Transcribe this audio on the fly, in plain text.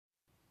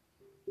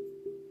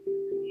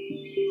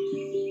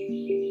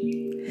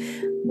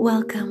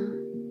Welcome.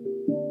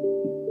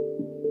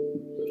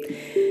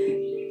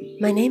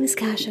 My name is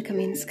Kasia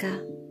Kaminska,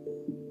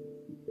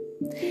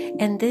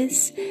 and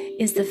this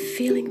is the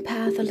Feeling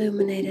Path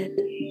Illuminated.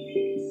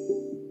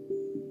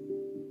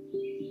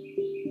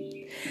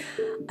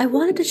 I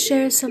wanted to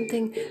share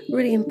something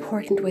really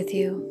important with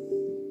you,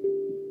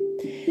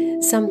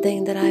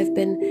 something that I've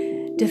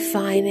been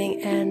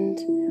defining and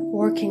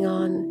working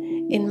on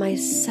in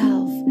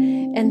myself,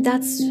 and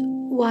that's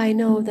why I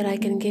know that I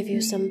can give you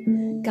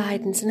some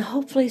guidance and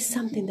hopefully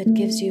something that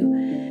gives you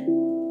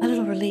a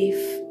little relief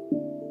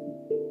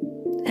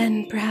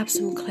and perhaps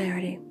some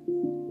clarity.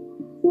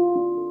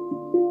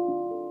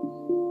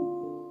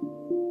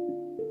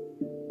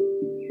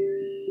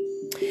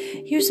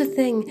 Here's the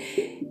thing,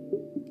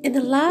 in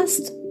the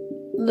last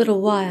little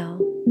while,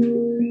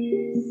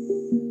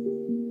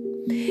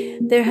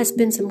 there has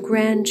been some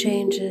grand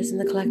changes in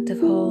the collective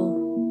whole.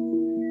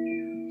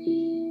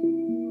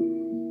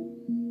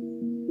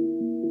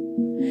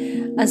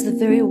 As the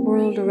very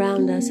world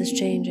around us is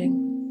changing.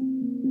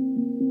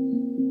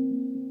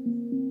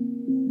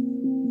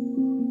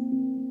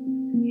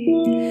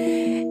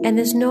 And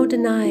there's no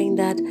denying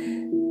that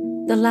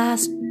the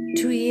last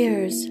 2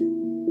 years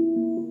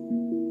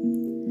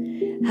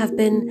have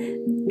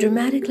been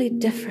dramatically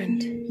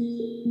different.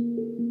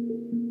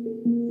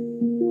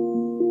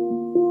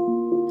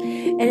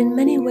 And in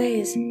many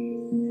ways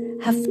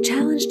have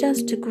challenged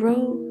us to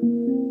grow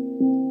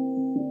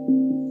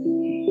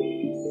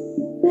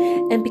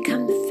and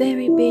become the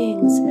very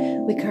beings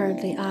we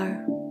currently are.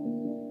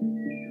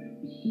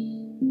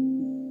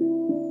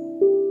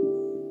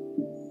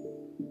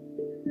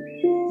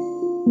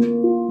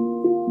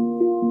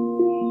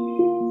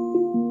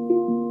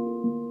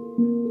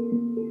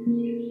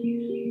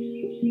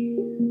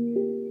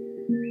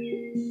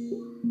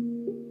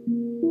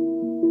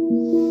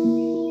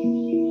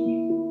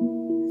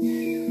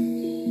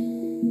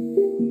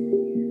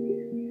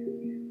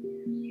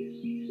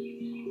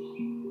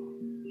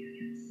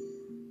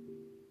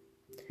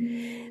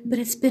 But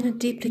it's been a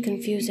deeply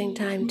confusing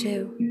time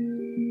too.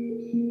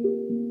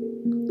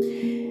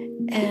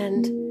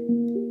 And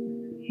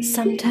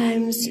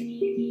sometimes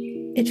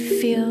it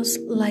feels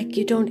like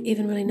you don't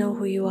even really know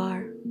who you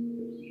are.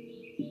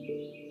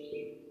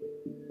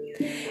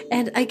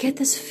 And I get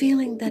this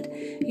feeling that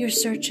you're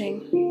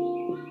searching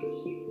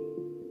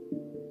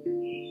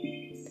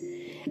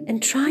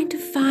and trying to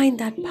find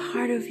that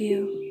part of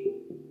you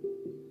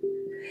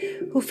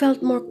who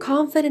felt more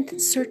confident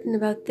and certain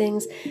about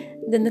things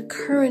than the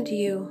current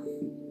you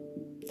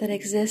that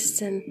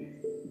exists and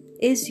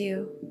is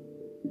you.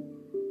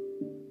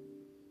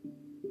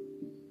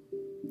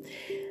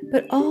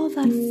 But all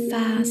that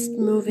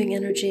fast-moving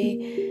energy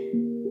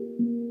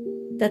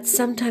that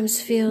sometimes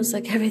feels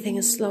like everything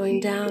is slowing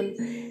down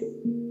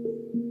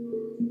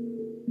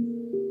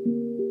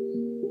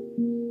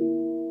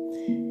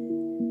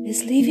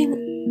is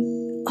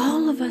leaving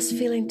all of us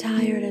feeling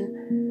tired and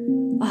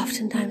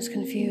oftentimes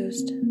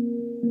confused.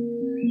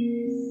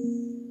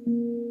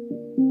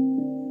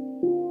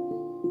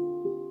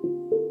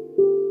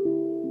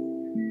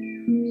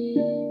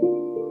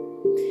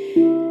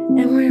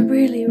 And we're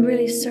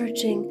really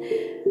searching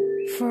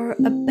for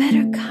a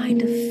better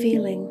kind of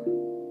feeling.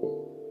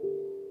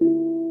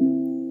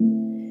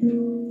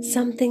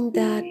 Something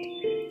that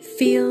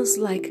feels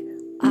like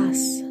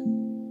us.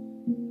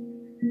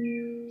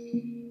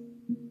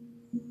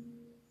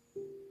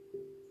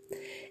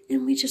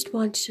 And we just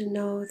want you to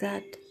know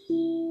that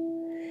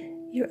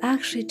you're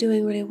actually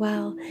doing really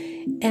well.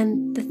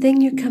 And the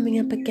thing you're coming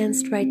up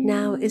against right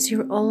now is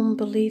your own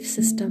belief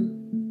system.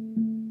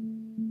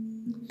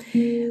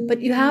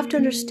 But you have to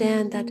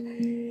understand that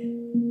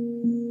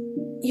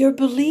your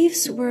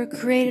beliefs were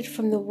created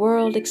from the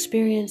world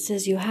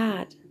experiences you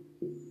had.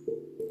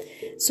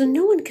 So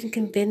no one can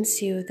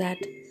convince you that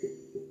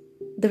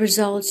the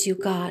results you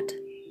got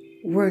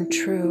weren't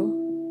true.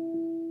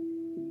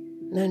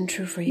 None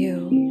true for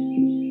you.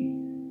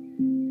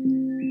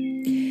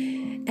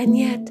 And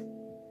yet,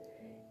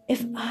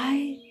 if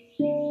I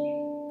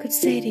could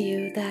say to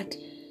you that,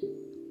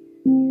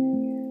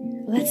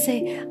 let's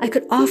say I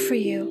could offer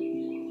you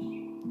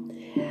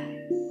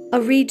a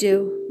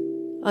redo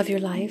of your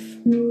life,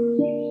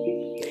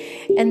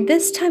 and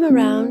this time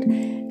around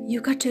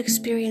you got to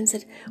experience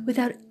it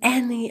without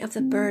any of the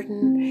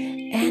burden,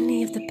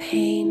 any of the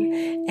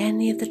pain,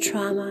 any of the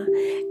trauma,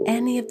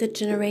 any of the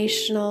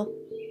generational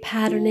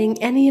patterning,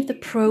 any of the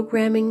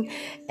programming,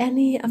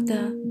 any of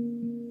the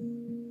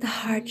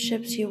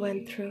hardships you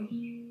went through.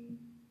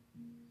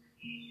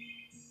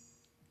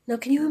 Now,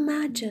 can you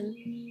imagine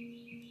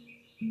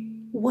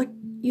what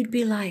you'd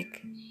be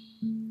like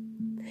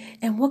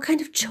and what kind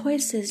of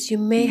choices you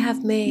may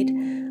have made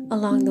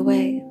along the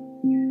way?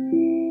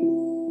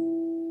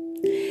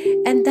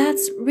 And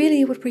that's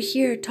really what we're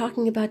here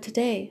talking about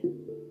today.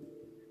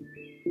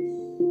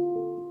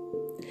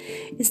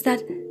 Is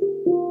that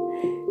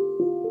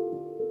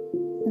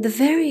the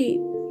very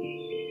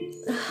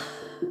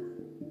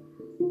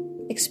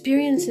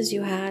experiences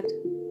you had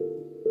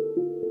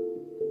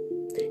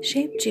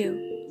shaped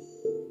you.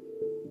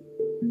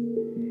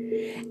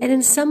 and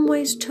in some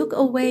ways took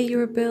away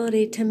your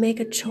ability to make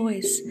a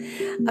choice,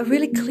 a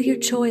really clear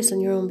choice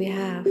on your own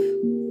behalf.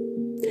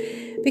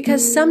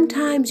 Because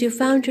sometimes you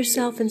found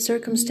yourself in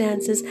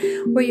circumstances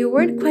where you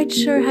weren't quite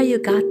sure how you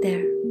got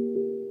there.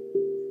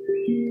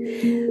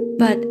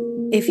 But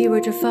if you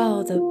were to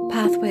follow the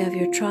pathway of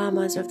your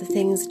traumas, of the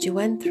things that you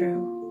went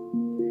through,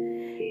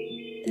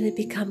 then it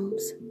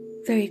becomes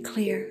very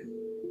clear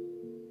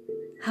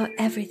how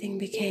everything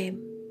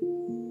became,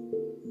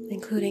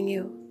 including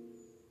you.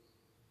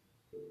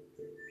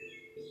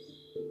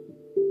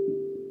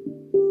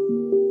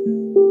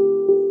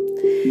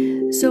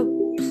 So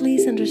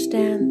please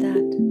understand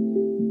that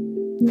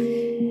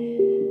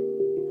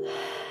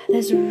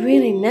there's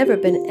really never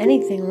been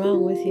anything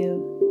wrong with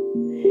you.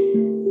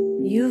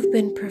 You've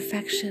been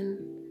perfection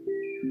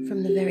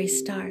from the very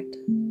start.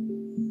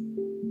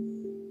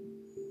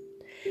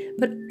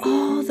 But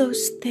all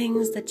those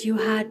things that you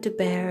had to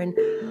bear and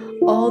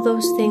all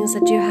those things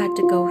that you had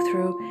to go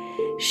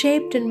through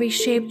shaped and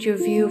reshaped your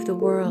view of the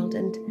world.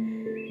 And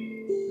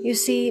you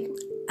see,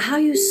 how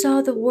you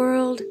saw the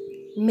world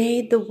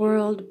made the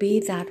world be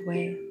that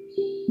way.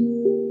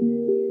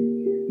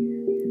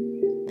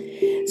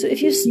 So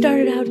if you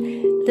started out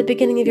at the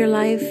beginning of your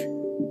life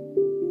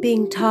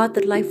being taught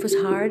that life was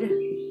hard,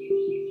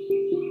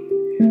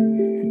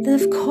 then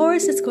of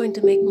course it's going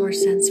to make more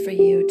sense for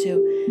you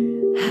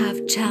to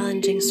have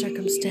challenging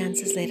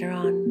circumstances later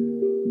on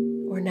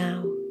or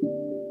now.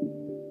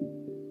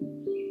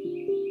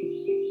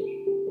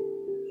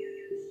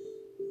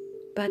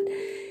 But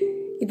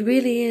it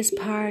really is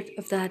part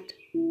of that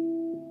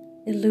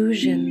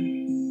illusion,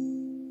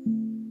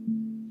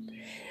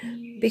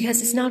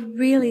 because it's not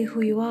really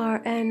who you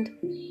are, and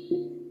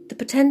the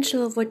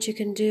potential of what you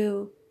can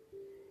do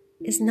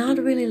is not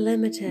really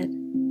limited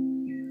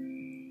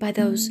by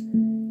those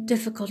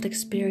difficult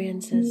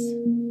experiences.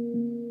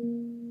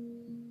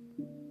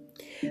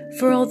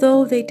 For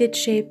although they did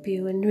shape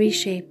you and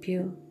reshape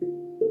you,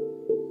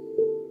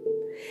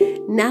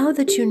 now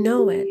that you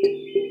know it,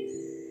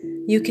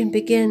 you can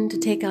begin to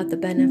take out the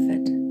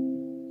benefit.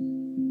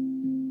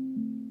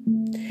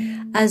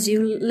 As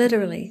you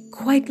literally,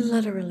 quite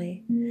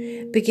literally,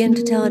 begin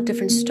to tell a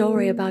different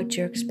story about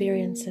your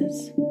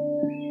experiences.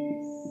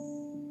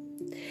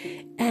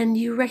 And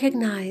you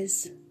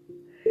recognize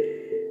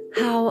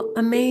how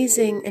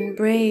amazing and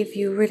brave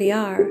you really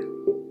are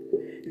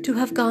to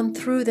have gone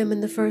through them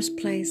in the first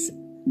place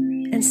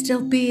and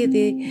still be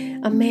the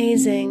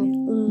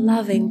amazing,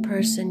 loving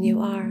person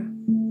you are.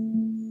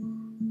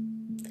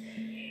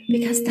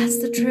 Because that's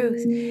the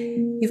truth.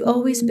 You've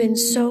always been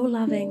so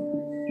loving.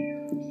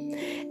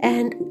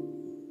 And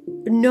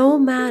no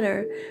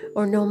matter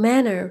or no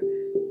manner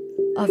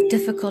of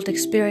difficult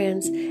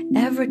experience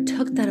ever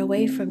took that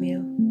away from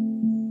you.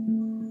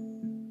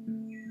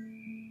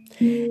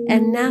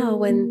 And now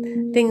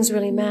when things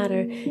really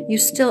matter, you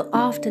still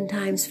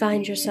oftentimes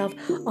find yourself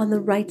on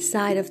the right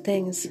side of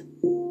things.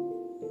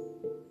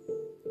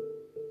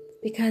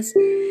 Because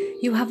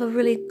you have a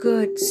really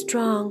good,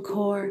 strong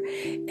core,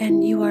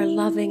 and you are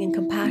loving and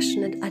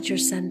compassionate at your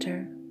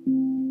center.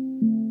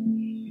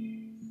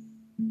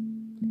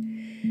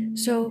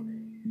 So,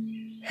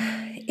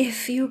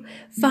 if you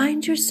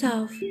find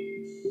yourself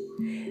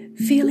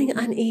feeling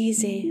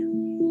uneasy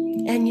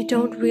and you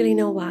don't really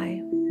know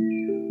why,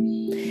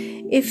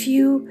 if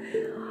you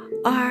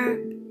are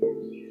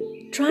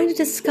trying to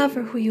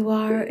discover who you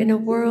are in a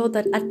world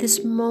that at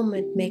this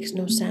moment makes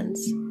no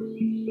sense,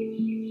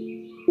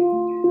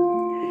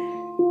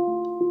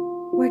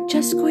 we're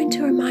just going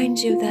to remind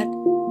you that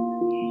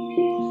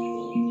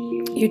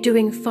you're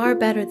doing far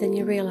better than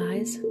you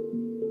realize.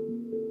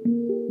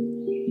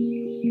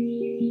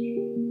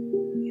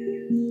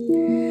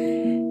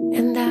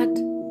 And that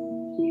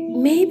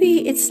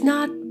maybe it's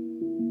not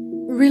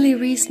really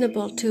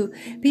reasonable to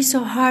be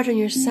so hard on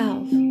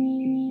yourself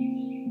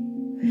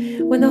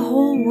when the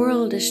whole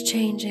world is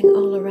changing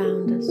all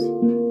around us.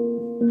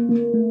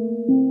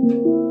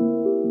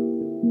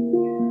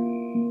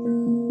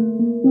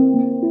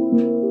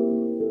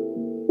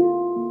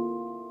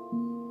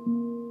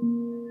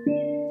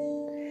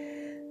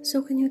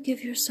 So can you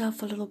give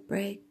yourself a little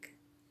break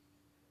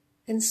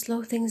and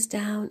slow things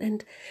down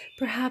and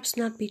perhaps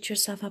not beat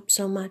yourself up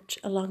so much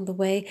along the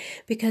way,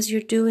 because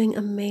you're doing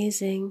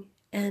amazing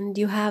and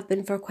you have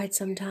been for quite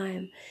some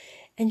time,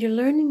 and you're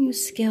learning new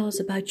skills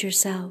about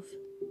yourself.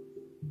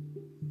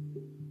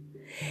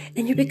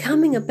 And you're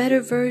becoming a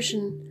better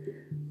version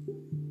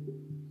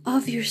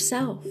of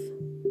yourself.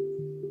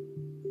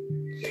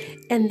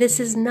 And this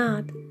is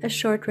not a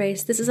short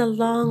race. This is a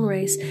long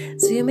race.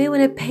 So you may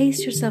want to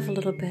pace yourself a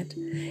little bit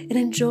and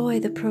enjoy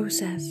the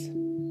process.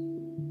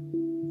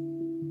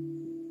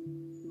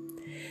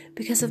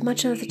 Because of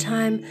much of the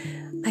time,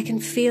 I can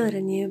feel it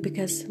in you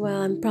because,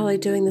 well, I'm probably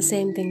doing the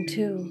same thing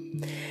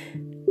too.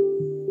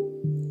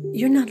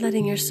 You're not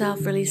letting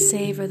yourself really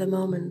savor the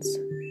moments.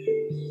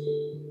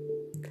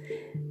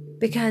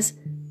 Because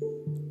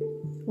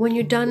when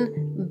you're done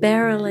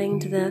barreling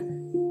to the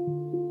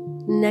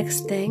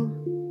next thing,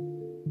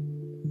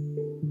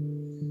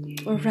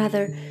 or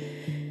rather,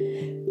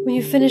 When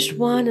you finish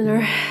one and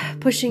are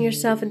pushing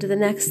yourself into the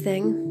next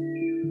thing,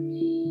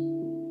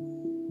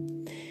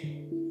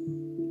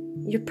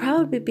 you're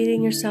probably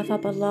beating yourself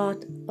up a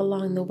lot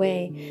along the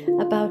way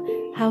about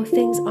how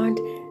things aren't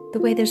the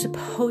way they're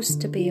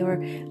supposed to be, or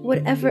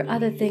whatever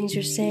other things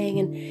you're saying.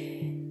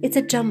 And it's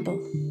a jumble.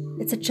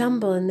 It's a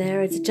jumble in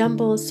there. It's a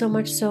jumble so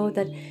much so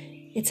that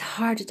it's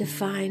hard to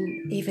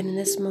define even in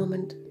this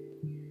moment.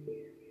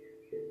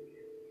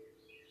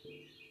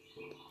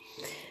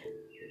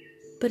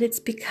 But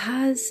it's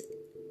because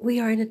we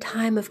are in a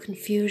time of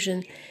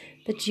confusion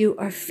that you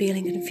are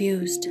feeling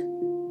confused.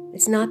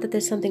 It's not that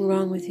there's something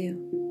wrong with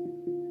you.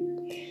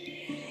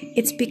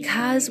 It's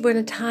because we're in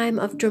a time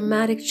of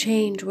dramatic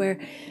change where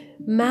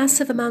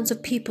massive amounts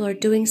of people are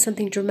doing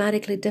something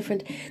dramatically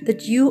different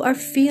that you are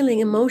feeling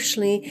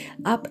emotionally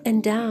up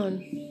and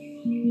down.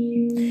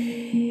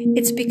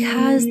 It's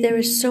because there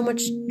is so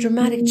much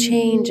dramatic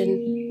change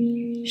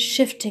and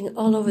shifting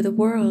all over the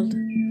world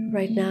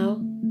right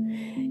now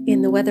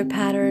in the weather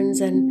patterns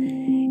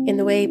and in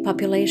the way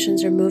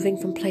populations are moving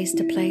from place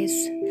to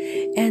place,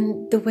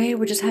 and the way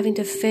we're just having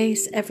to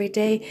face every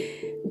day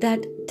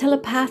that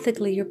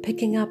telepathically you're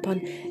picking up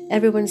on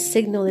everyone's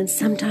signal, and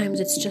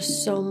sometimes it's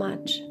just so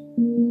much.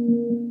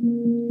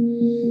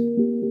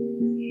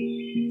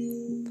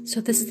 So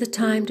this is the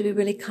time to be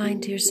really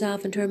kind to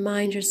yourself and to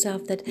remind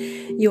yourself that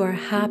you are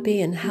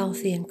happy and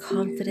healthy and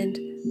confident,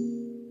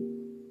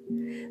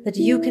 that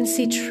you can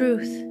see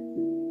truth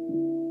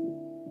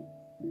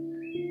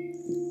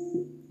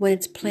when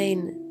it's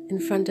plain in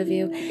front of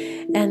you,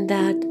 and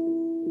that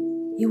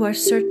you are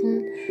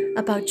certain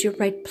about your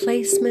right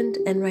placement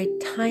and right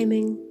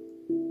timing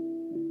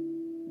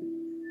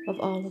of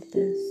all of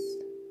this.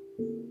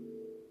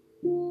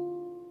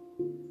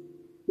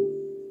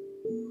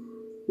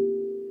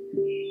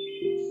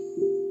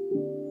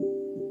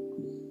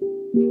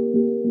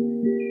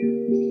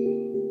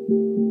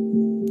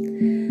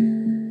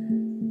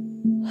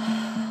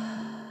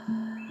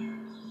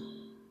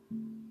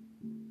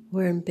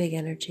 We're in big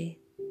energy.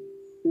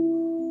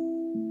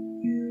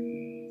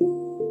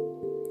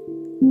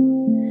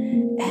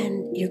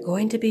 And you're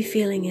going to be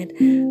feeling it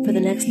for the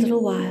next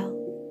little while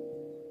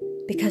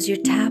because you're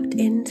tapped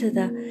into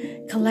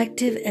the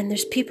collective, and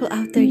there's people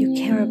out there you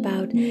care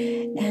about,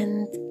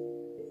 and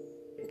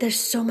there's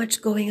so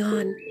much going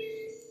on.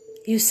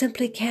 You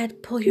simply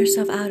can't pull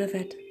yourself out of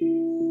it.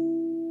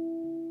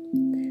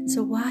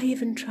 So why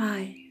even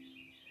try?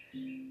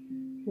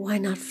 Why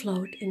not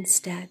float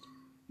instead?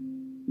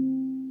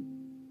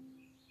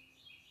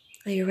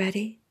 Are you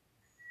ready?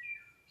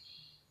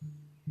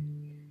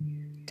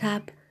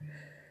 Tap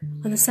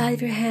on the side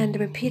of your hand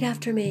and repeat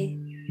after me.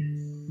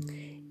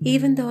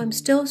 Even though I'm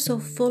still so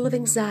full of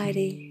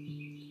anxiety,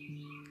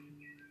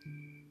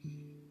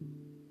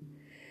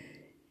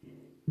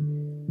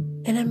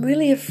 and I'm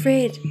really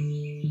afraid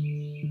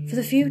for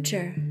the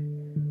future,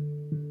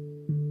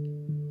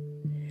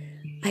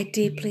 I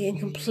deeply and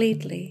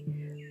completely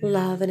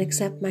love and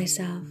accept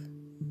myself.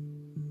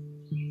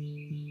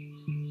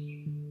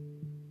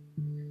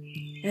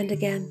 And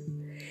again,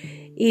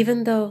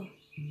 even though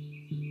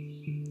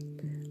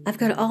I've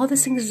got all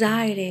this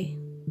anxiety,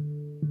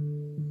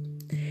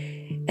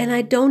 and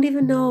I don't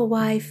even know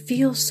why I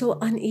feel so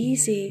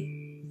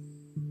uneasy,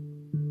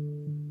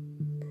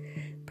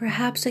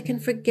 perhaps I can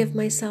forgive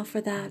myself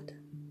for that.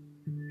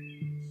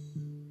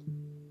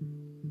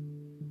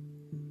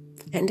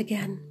 And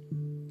again,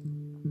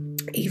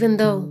 even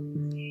though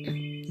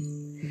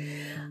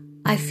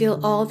I feel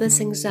all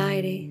this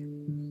anxiety,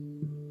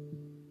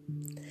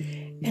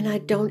 and I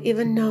don't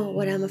even know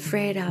what I'm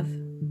afraid of,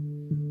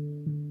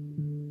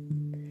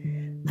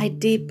 I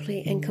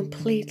deeply and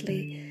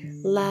completely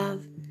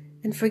love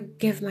and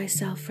forgive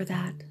myself for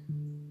that.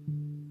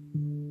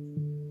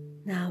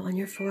 Now on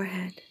your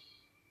forehead,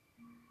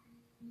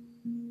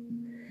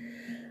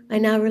 I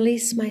now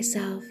release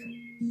myself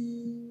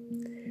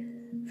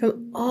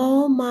from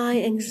all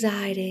my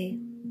anxiety.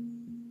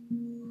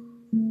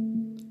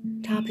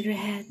 Top of your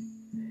head,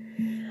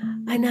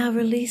 I now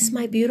release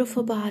my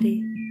beautiful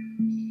body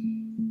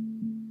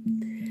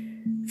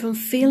from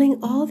feeling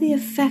all the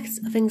effects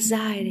of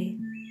anxiety.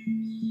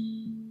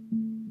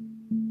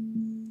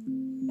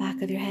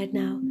 Back of your head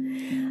now,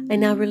 I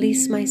now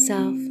release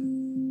myself,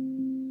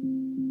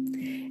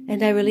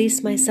 and I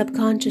release my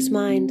subconscious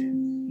mind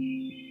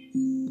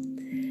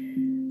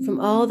from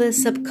all the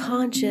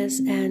subconscious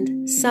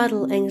and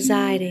subtle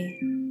anxiety.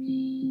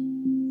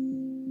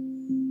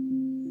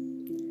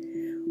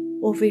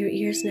 Over your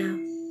ears now,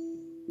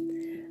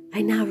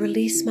 I now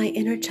release my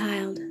inner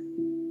child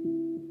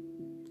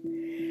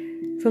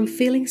from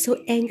feeling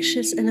so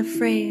anxious and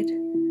afraid.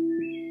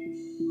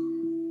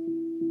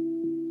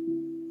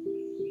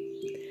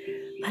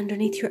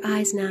 Underneath your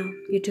eyes now,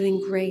 you're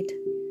doing great.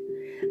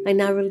 I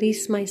now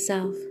release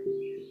myself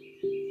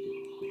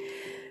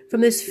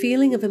from this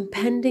feeling of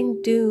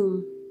impending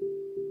doom.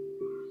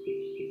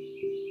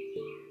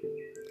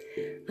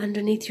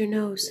 Underneath your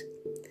nose,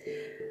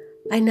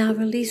 I now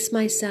release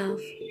myself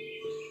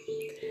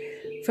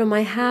from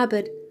my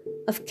habit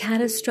of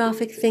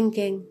catastrophic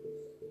thinking.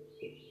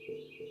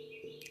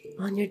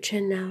 on your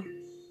chin now.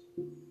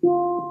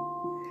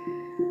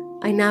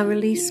 I now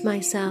release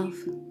myself,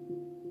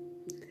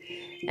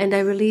 and I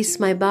release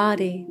my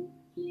body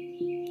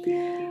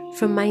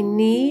from my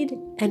need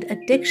and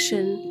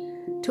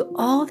addiction to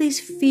all these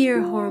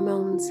fear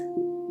hormones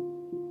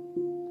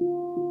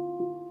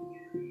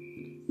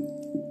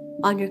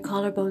on your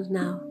collarbones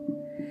now.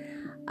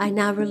 I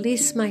now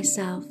release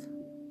myself,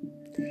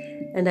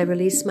 and I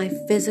release my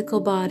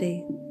physical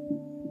body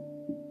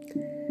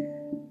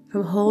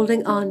from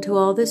holding on to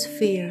all this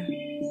fear,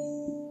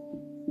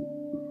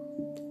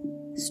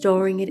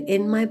 storing it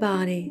in my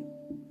body,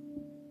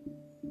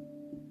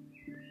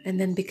 and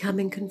then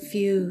becoming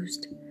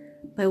confused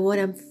by what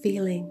I'm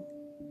feeling.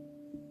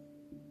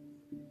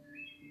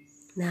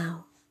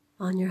 Now,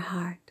 on your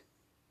heart,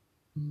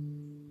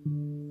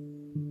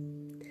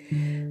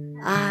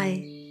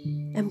 I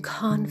am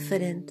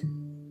confident.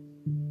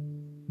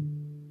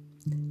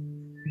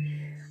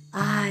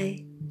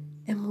 I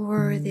am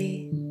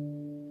worthy.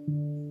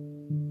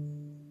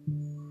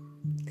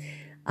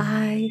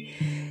 I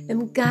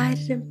am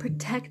guided and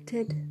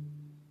protected.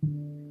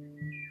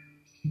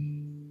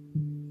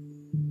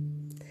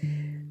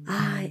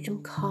 I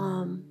am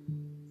calm.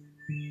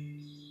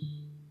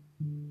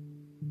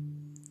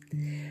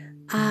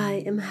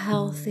 I am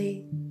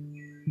healthy.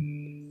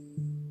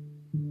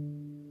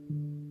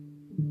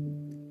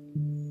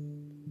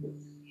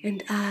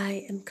 And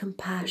I am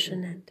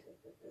compassionate.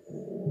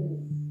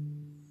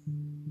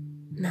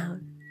 Now,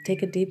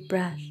 take a deep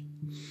breath.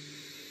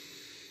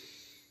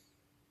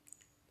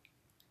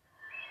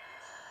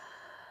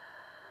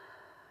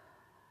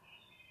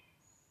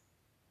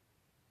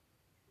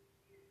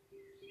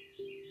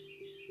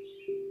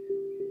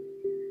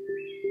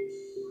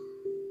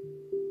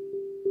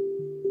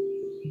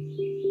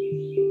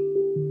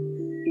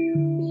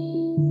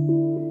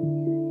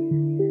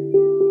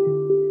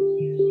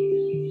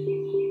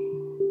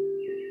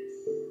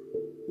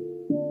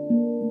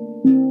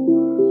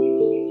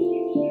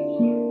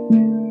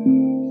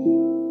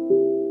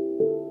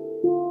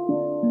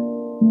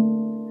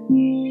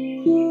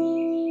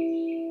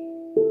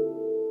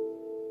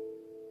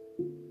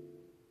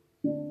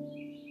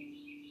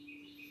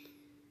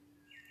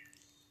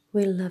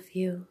 We love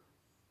you.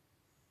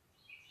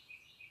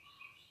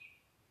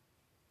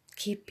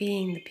 Keep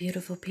being the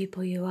beautiful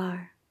people you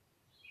are.